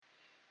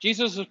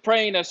Jesus was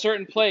praying in a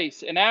certain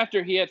place, and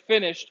after he had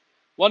finished,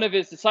 one of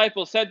his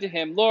disciples said to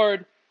him,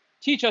 Lord,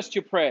 teach us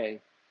to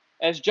pray,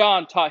 as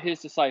John taught his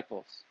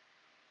disciples.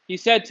 He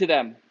said to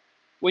them,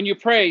 when you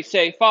pray,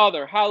 say,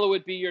 Father,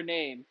 hallowed be your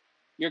name.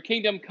 Your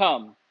kingdom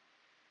come.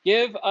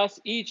 Give us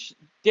each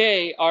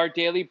day our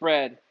daily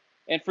bread,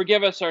 and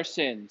forgive us our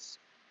sins.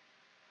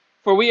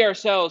 For we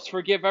ourselves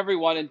forgive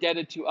everyone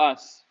indebted to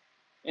us.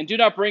 And do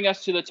not bring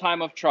us to the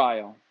time of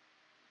trial.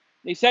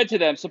 And he said to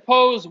them,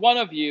 suppose one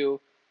of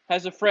you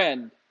has a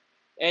friend,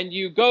 and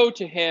you go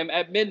to him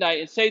at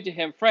midnight and say to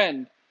him,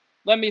 Friend,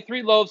 lend me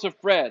 3 loaves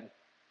of bread,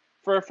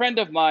 for a friend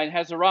of mine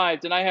has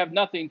arrived, and I have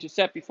nothing to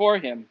set before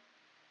him.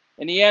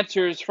 And he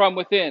answers from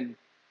within,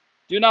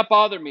 Do not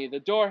bother me. The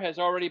door has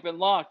already been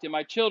locked, and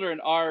my children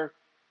are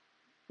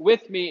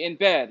with me in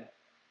bed.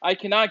 I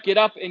cannot get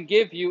up and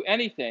give you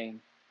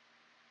anything.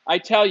 I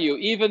tell you,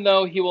 even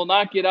though he will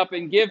not get up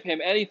and give him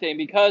anything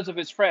because of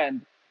his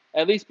friend,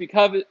 at least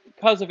because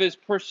of his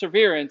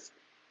perseverance,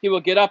 he will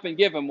get up and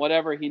give him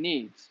whatever he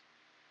needs.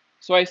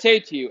 So I say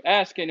to you,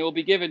 ask and it will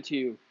be given to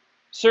you.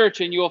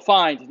 Search and you will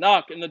find.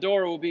 Knock and the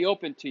door will be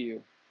opened to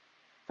you.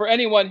 For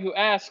anyone who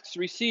asks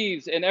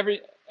receives, and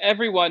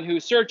everyone who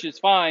searches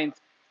finds,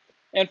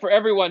 and for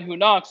everyone who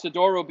knocks the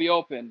door will be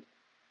opened.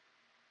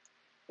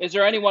 Is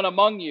there anyone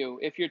among you,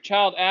 if your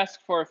child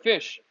asks for a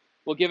fish,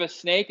 will give a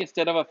snake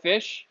instead of a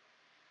fish?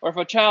 Or if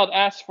a child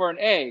asks for an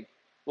egg,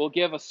 will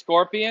give a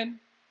scorpion?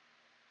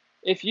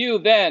 If you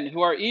then,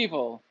 who are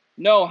evil,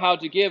 know how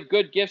to give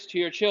good gifts to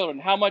your children,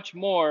 how much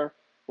more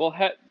will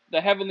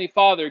the Heavenly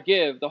Father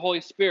give the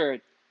Holy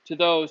Spirit to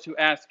those who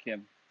ask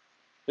him?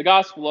 The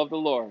Gospel of the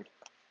Lord.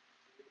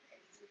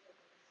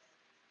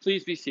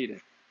 Please be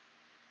seated.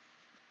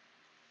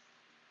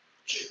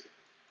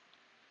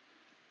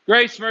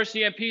 Grace,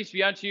 mercy, and peace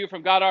be unto you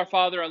from God our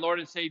Father and Lord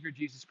and Savior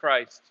Jesus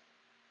Christ.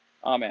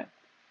 Amen.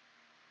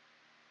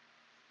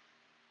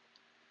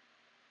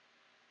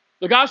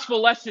 The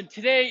Gospel lesson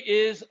today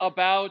is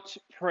about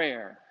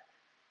prayer.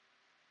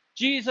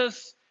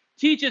 Jesus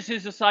teaches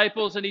his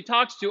disciples and he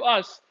talks to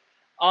us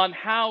on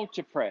how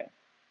to pray.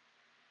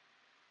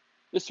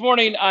 This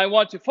morning, I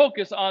want to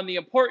focus on the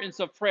importance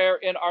of prayer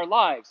in our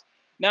lives.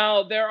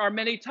 Now, there are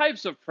many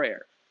types of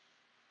prayer.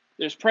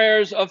 There's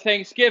prayers of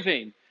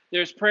thanksgiving.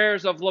 There's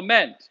prayers of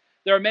lament.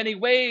 There are many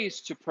ways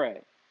to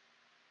pray.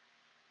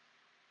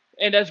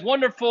 And as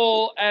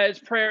wonderful as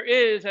prayer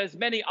is, as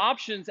many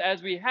options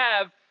as we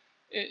have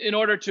in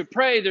order to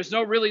pray, there's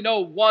really no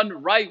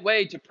one right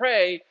way to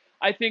pray.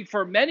 I think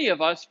for many of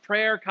us,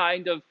 prayer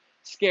kind of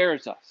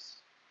scares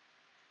us.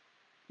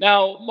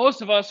 Now,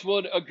 most of us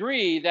would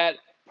agree that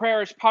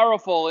prayer is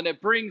powerful and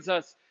it brings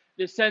us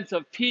this sense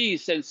of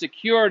peace and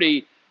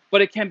security,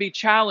 but it can be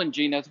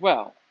challenging as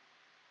well.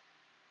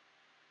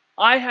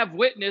 I have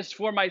witnessed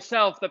for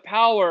myself the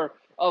power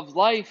of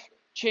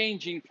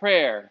life-changing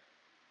prayer.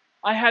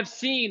 I have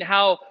seen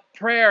how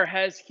prayer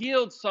has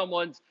healed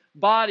someone's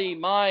body,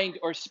 mind,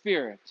 or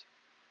spirit.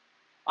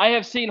 I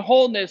have seen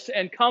wholeness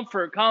and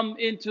comfort come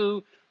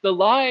into the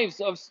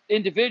lives of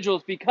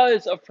individuals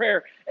because of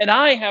prayer. And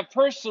I have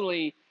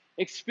personally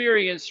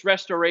experienced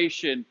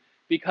restoration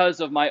because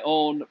of my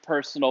own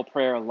personal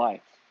prayer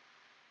life.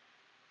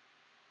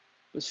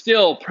 But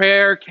still,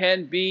 prayer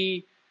can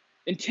be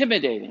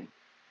intimidating.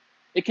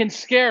 It can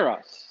scare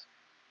us.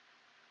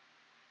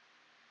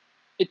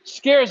 It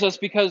scares us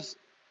because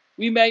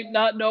we may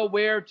not know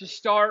where to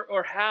start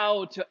or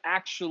how to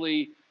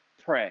actually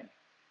pray.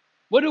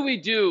 What do we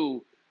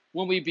do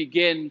when we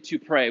begin to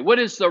pray? What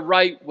is the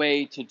right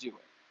way to do it?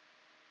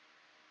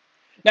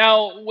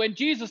 Now, when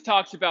Jesus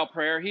talks about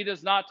prayer, he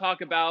does not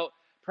talk about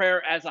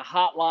prayer as a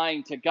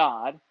hotline to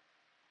God,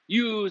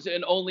 used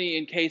and only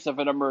in case of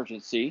an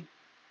emergency.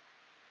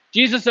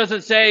 Jesus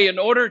doesn't say in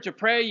order to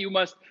pray, you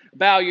must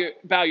bow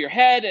your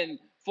head and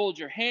fold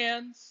your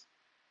hands,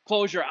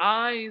 close your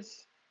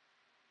eyes.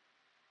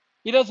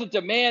 He doesn't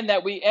demand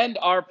that we end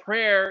our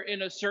prayer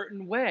in a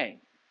certain way.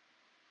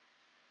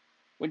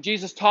 When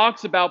Jesus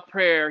talks about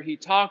prayer, he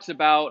talks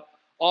about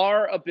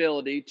our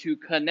ability to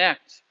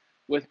connect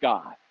with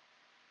God,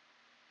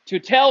 to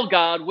tell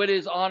God what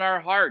is on our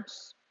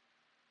hearts,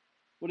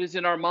 what is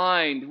in our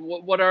mind,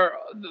 what are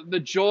the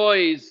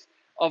joys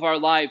of our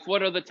life,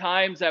 what are the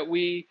times that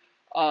we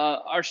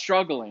are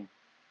struggling.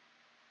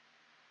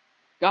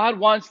 God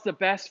wants the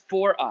best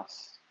for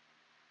us.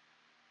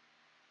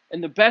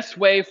 And the best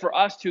way for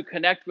us to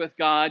connect with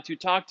God, to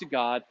talk to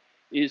God,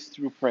 is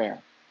through prayer.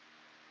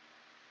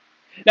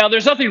 Now,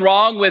 there's nothing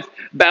wrong with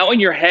bowing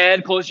your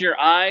head, closing your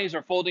eyes,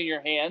 or folding your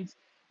hands.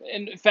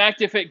 In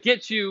fact, if it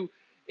gets you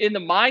in the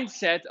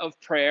mindset of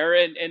prayer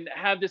and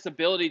have this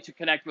ability to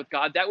connect with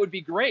God, that would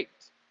be great.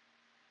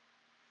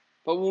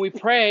 But when we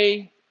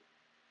pray,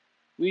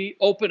 we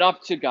open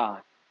up to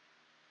God.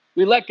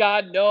 We let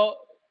God know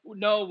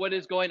what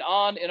is going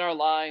on in our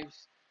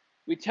lives.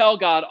 We tell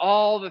God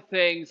all the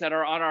things that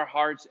are on our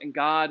hearts, and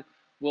God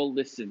will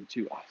listen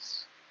to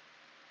us.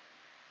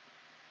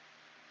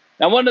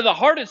 Now, one of the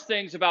hardest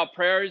things about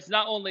prayer is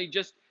not only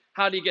just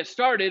how do you get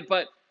started,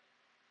 but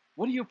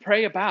what do you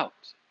pray about?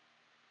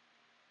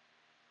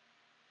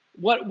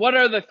 What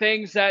are the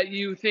things that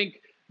you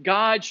think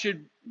God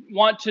should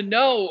want to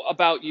know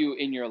about you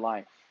in your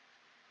life?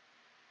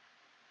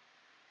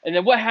 And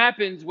then what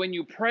happens when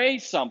you pray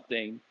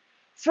something,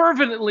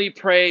 fervently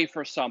pray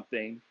for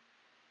something,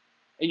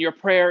 and your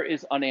prayer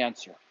is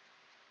unanswered?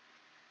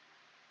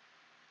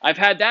 I've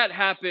had that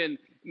happen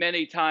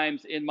many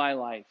times in my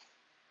life.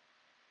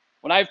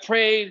 When I've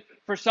prayed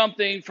for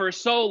something for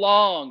so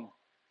long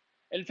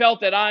and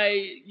felt that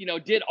I,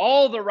 did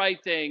all the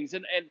right things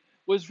and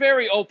was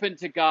very open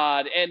to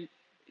God and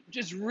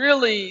just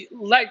really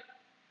let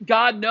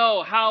God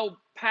know how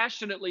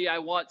passionately I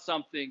want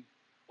something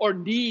or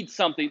need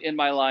something in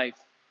my life.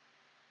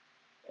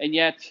 And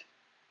yet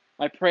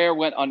my prayer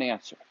went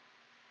unanswered.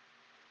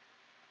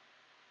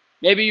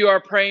 Maybe you are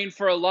praying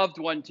for a loved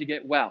one to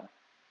get well,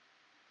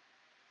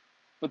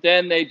 but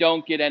then they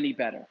don't get any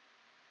better.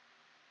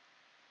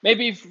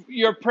 Maybe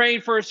you're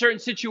praying for a certain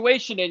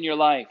situation in your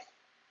life,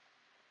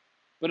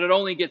 but it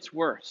only gets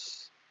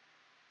worse.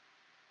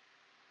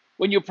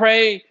 When you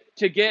pray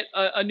to get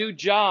a new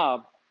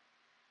job,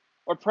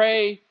 or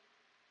pray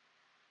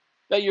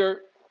that you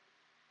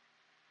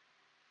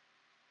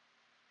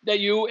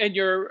and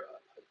your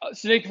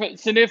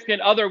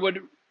significant other would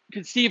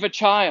conceive a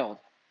child,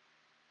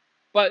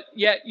 but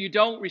yet you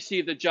don't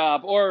receive the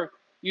job, or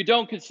you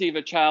don't conceive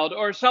a child,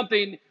 or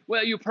something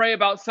what you pray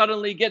about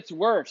suddenly gets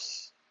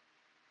worse.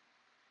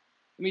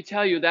 Let me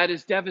tell you, that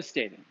is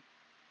devastating.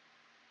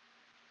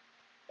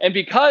 And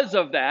because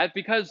of that,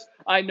 because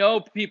I know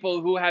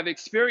people who have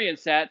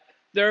experienced that,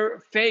 their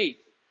faith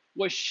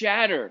was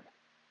shattered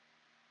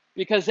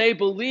because they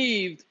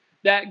believed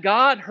that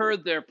God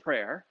heard their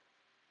prayer,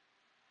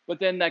 but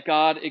then that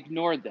God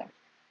ignored them,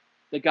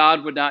 that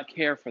God would not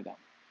care for them.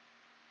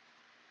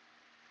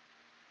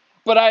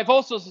 But I've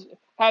also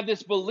had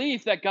this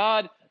belief that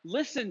God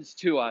listens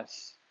to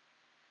us,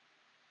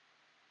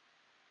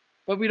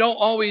 but we don't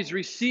always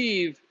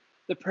receive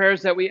the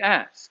prayers that we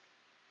ask.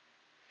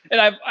 And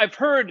I've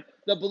heard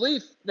the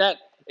belief that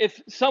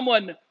if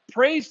someone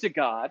prays to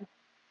God,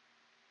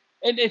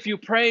 and if you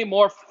pray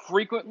more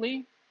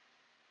frequently,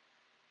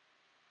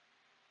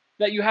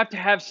 that you have to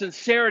have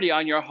sincerity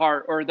on your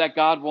heart or that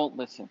God won't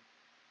listen.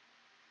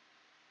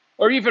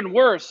 Or even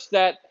worse,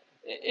 that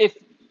if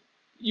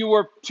you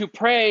were to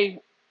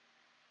pray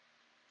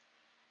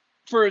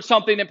for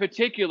something in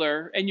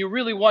particular and you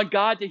really want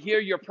God to hear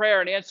your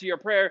prayer and answer your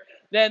prayer,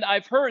 then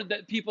I've heard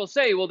that people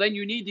say, well, then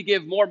you need to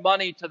give more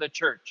money to the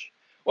church,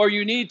 or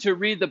you need to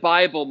read the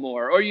Bible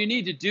more, or you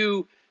need to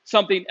do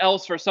something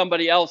else for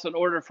somebody else in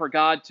order for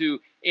God to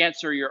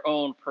answer your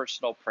own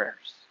personal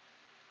prayers.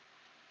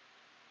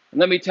 And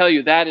let me tell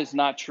you, that is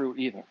not true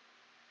either.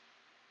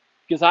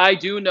 Because I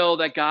do know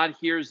that God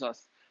hears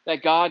us,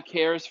 that God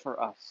cares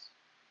for us.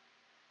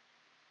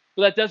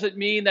 But that doesn't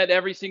mean that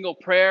every single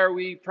prayer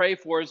we pray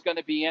for is going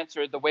to be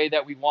answered the way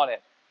that we want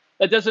it.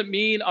 That doesn't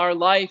mean our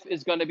life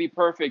is going to be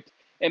perfect.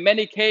 In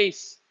many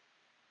cases,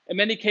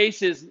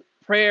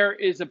 prayer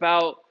is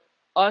about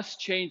us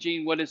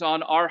changing what is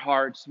on our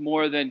hearts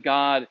more than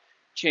God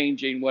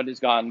changing what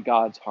is on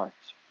God's heart.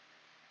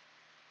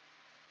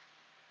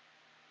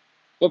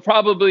 But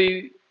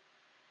probably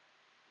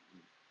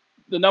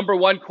the number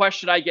one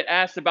question I get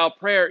asked about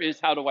prayer is,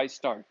 how do I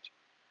start?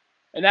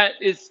 And that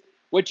is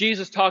what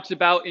Jesus talks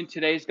about in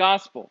today's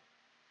gospel.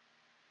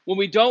 When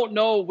we don't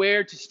know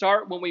where to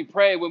start when we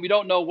pray, when we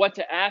don't know what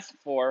to ask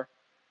for,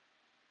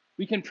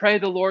 we can pray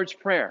the Lord's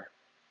Prayer.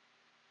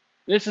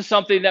 This is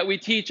something that we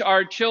teach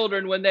our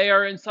children when they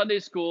are in Sunday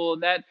school,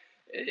 and that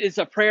is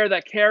a prayer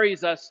that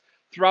carries us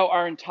throughout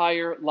our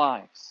entire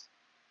lives.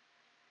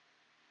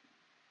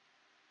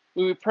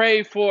 When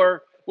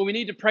we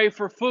need to pray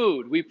for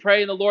food, we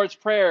pray in the Lord's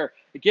Prayer,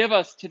 give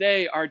us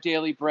today our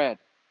daily bread.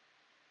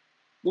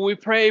 When we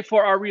pray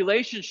for our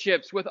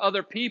relationships with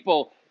other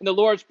people, in the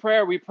Lord's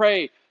Prayer, we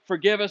pray,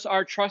 forgive us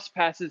our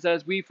trespasses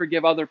as we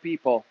forgive other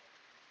people.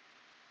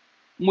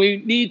 When we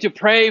need to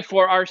pray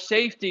for our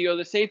safety or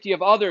the safety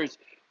of others,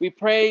 we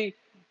pray,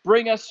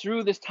 bring us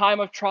through this time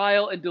of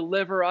trial and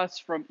deliver us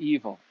from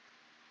evil.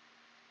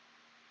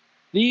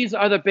 These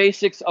are the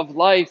basics of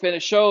life, and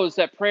it shows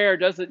that prayer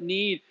doesn't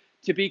need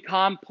to be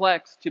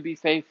complex to be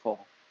faithful.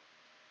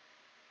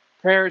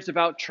 Prayer is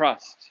about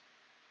trust.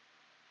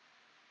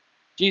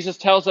 Jesus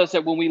tells us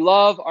that when we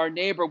love our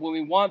neighbor, when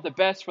we want the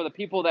best for the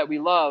people that we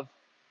love,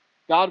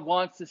 God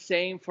wants the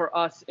same for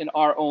us in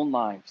our own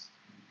lives.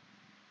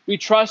 We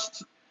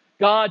trust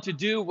God to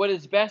do what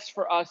is best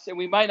for us, and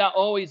we might not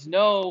always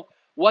know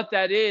what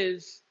that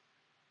is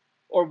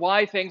or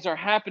why things are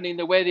happening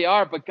the way they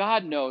are, but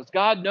God knows.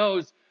 God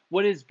knows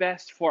what is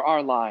best for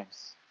our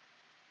lives.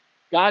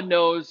 God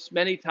knows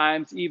many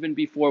times even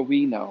before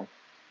we know.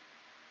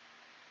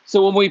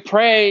 So when we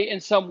pray in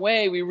some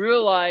way, we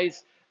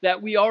realize that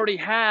we already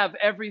have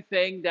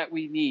everything that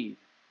we need.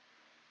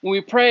 When we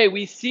pray,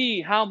 we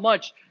see how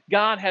much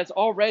God has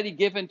already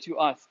given to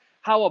us,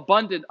 how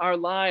abundant our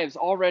lives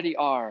already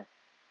are.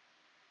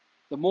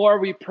 The more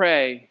we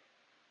pray,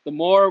 the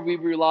more we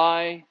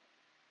rely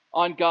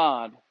on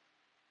God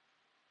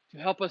to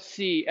help us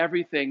see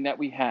everything that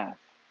we have.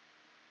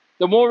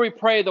 The more we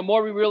pray, the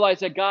more we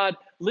realize that God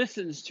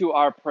listens to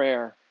our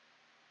prayer.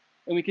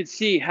 And we can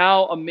see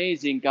how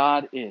amazing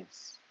God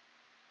is.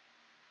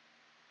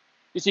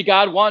 You see,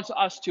 God wants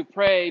us to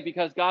pray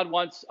because God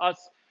wants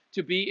us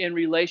to be in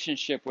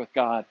relationship with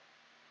God.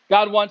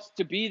 God wants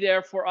to be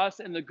there for us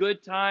in the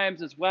good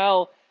times as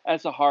well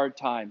as the hard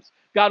times.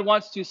 God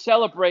wants to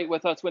celebrate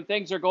with us when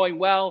things are going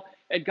well,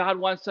 and God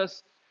wants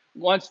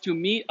to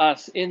meet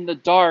us in the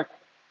dark,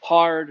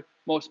 hard,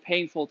 most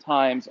painful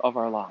times of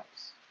our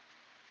lives.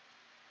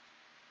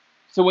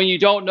 So when you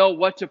don't know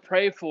what to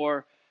pray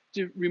for,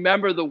 to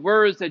remember the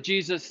words that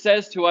Jesus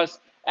says to us: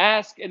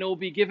 ask and it will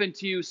be given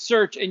to you,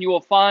 search and you will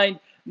find,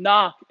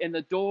 knock and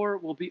the door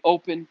will be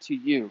open to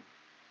you.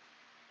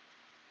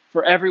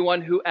 For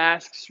everyone who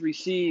asks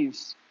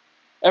receives,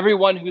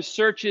 everyone who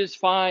searches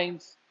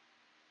finds,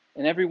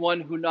 and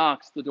everyone who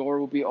knocks, the door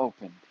will be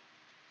opened.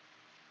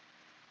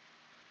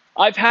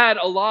 I've had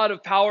a lot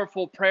of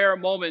powerful prayer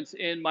moments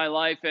in my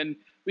life, and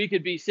we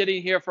could be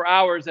sitting here for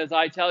hours as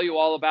I tell you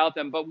all about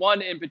them, but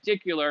one in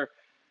particular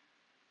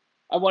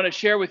I want to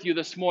share with you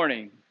this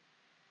morning.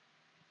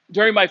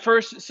 During my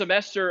first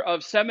semester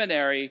of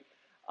seminary,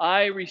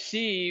 I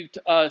received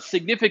a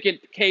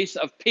significant case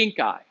of pink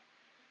eye.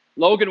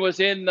 Logan was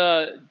in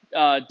the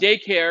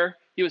daycare.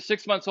 He was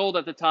 6 months old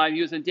at the time.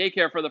 He was in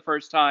daycare for the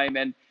first time,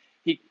 and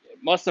he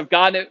must have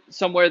gotten it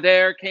somewhere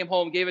there, came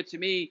home, gave it to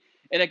me,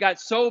 and it got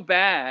so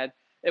bad,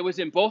 it was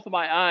in both of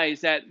my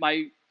eyes, that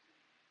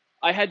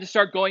I had to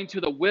start going to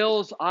the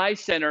Wills Eye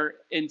Center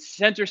in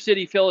Center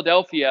City,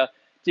 Philadelphia,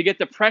 to get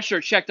the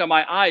pressure checked on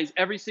my eyes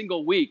every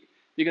single week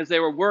because they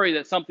were worried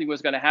that something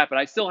was going to happen.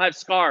 I still have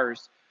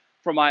scars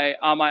on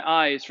my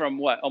eyes from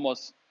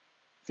almost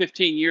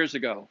 15 years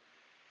ago.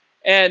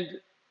 And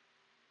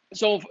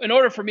so in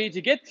order for me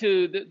to get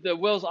to the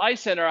Wills Eye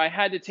Center, I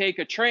had to take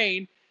a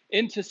train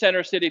into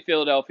Center City,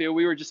 Philadelphia.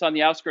 We were just on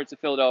the outskirts of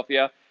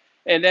Philadelphia.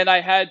 And then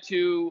I had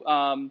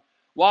to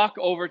walk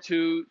over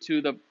to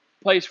the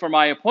place for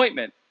my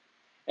appointment.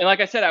 And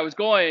like I said, I was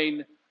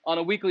going on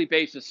a weekly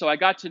basis. So I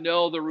got to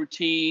know the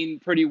routine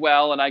pretty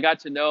well, and I got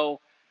to know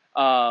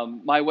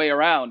my way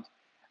around.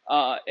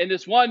 And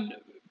this one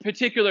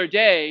particular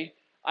day,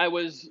 I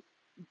was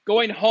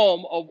going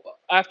home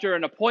after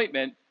an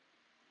appointment,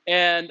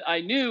 and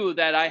I knew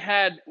that I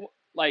had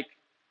like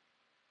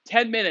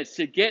 10 minutes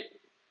to get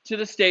to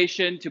the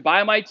station, to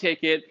buy my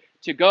ticket,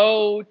 to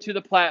go to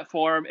the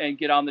platform and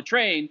get on the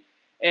train.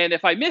 And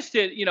if I missed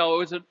it, it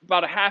was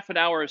about a half an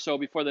hour or so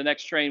before the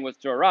next train was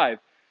to arrive.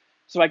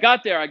 So I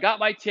got there, I got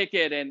my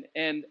ticket,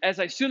 and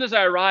as soon as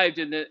I arrived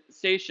in the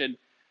station,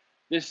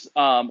 this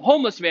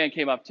homeless man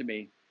came up to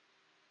me,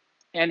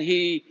 and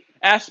he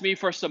asked me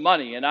for some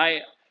money, and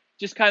I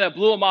just kind of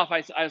blew him off.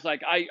 I was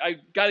like, I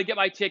got to get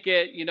my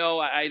ticket,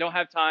 I don't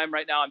have time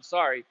right now, I'm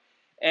sorry.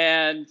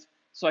 And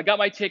so I got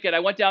my ticket, I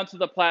went down to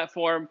the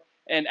platform,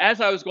 and as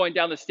I was going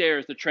down the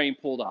stairs, the train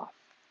pulled off.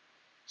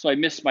 So I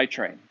missed my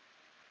train.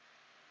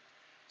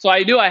 So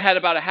I knew I had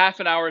about a half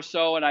an hour or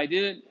so, and I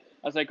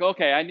was like,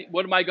 okay,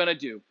 what am I going to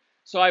do?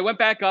 So I went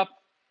back up,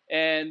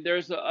 and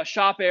there's a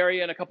shop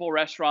area and a couple of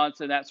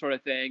restaurants and that sort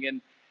of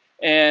thing.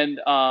 And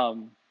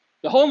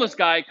the homeless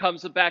guy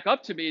comes back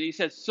up to me, and he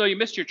says, so you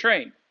missed your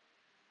train?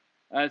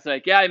 I was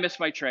like, yeah, I missed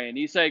my train.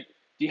 He's like,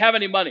 do you have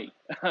any money?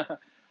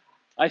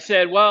 I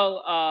said,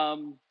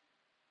 well,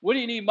 what do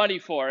you need money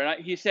for?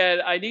 And he said,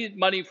 I need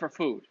money for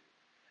food.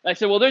 And I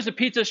said, well, there's a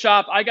pizza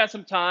shop. I got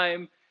some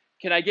time.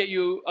 Can I get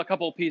you a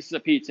couple of pieces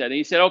of pizza? And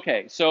he said,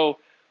 okay. So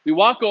we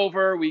walk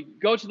over, we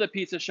go to the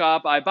pizza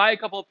shop. I buy a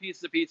couple of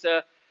pieces of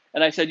pizza.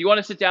 And I said, you want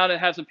to sit down and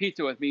have some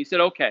pizza with me? He said,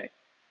 okay.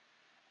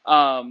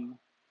 So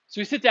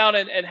we sit down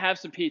and have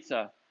some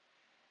pizza.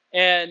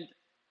 And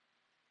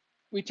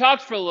we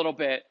talked for a little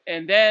bit.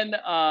 And then,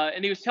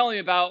 and he was telling me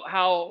about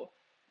how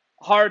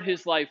hard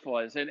his life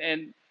was,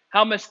 and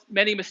how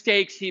many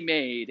mistakes he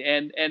made,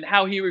 and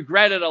how he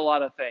regretted a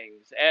lot of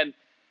things. And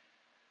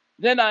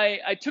then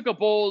I took a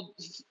bold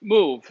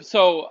move.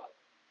 So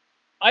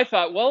I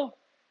thought, well,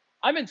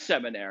 I'm in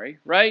seminary,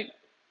 right?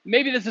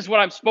 Maybe this is what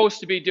I'm supposed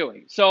to be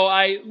doing. So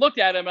I looked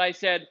at him and I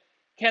said,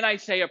 can I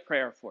say a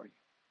prayer for you?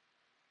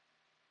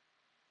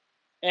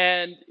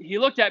 And he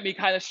looked at me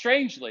kind of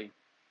strangely.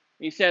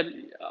 He said,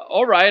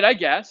 all right, I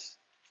guess.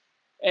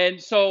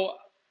 And so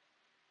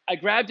I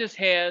grabbed his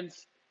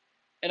hands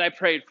and I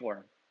prayed for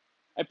him.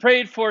 I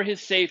prayed for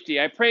his safety.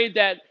 I prayed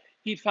that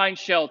he'd find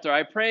shelter.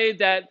 I prayed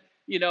that,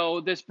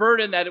 this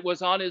burden that it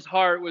was on his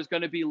heart was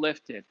going to be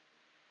lifted.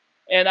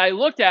 And I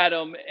looked at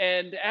him,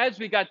 and as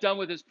we got done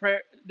with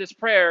this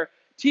prayer,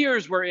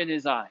 tears were in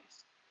his eyes.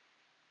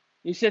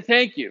 He said,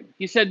 thank you.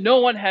 He said, no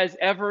one has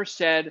ever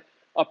said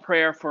a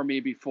prayer for me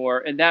before,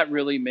 and that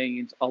really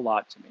means a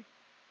lot to me.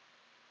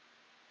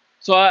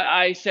 So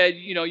I said,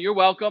 you're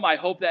welcome. I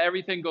hope that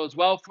everything goes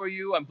well for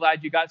you. I'm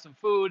glad you got some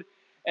food.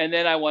 And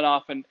then I went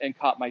off and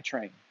caught my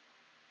train.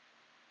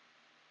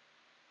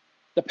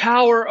 The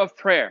power of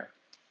prayer.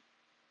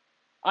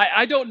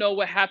 I don't know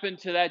what happened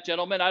to that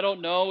gentleman. I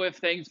don't know if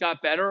things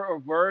got better or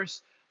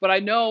worse, but I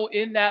know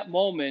in that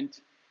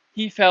moment,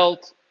 he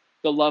felt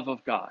the love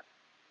of God.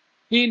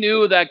 He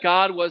knew that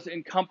God was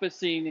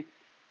encompassing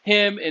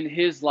him in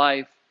his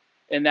life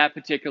in that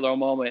particular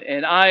moment.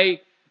 And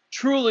I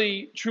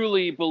truly,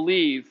 truly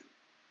believe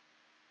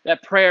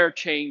that prayer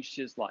changed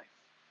his life.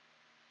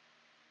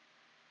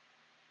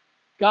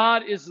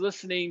 God is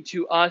listening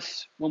to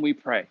us when we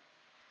pray.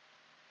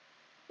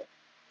 It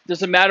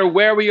doesn't matter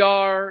where we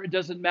are, it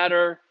doesn't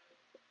matter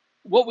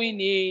what we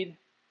need.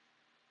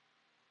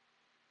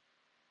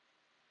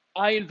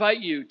 I invite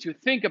you to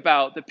think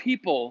about the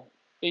people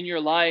in your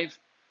life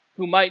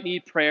who might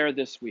need prayer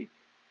this week.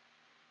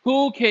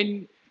 Who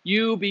can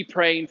you be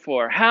praying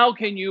for? How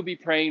can you be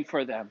praying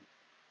for them?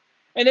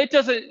 And it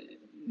doesn't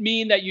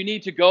mean that you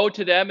need to go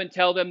to them and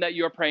tell them that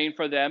you're praying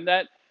for them.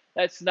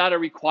 That's not a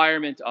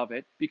requirement of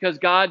it, because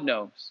God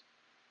knows.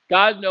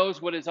 God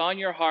knows what is on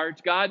your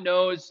heart. God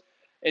knows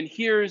and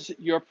hears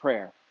your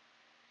prayer.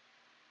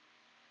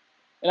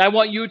 And I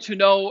want you to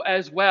know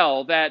as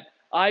well that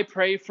I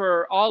pray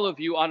for all of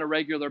you on a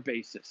regular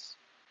basis.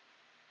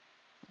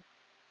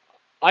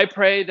 I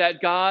pray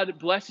that God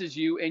blesses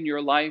you in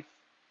your life,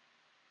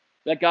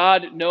 that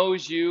God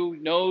knows you,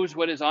 knows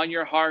what is on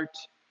your heart,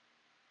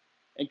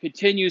 and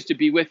continues to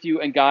be with you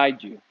and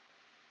guide you.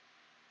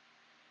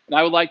 And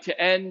I would like to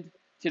end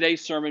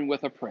today's sermon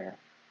with a prayer.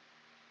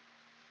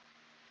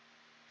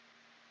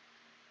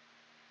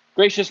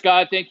 Gracious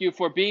God, thank you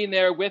for being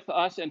there with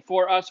us and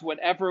for us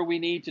whenever we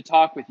need to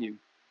talk with you.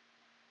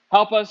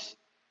 Help us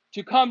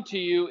to come to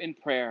you in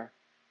prayer.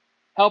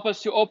 Help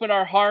us to open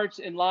our hearts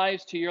and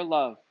lives to your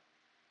love.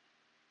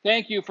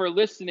 Thank you for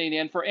listening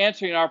and for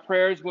answering our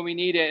prayers when we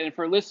need it, and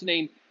for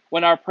listening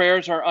when our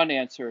prayers are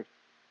unanswered.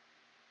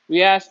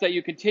 We ask that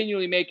you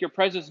continually make your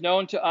presence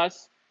known to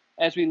us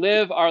as we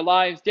live our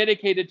lives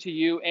dedicated to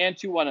you and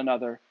to one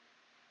another.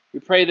 We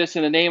pray this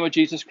in the name of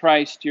Jesus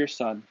Christ, your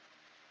Son.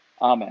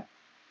 Amen.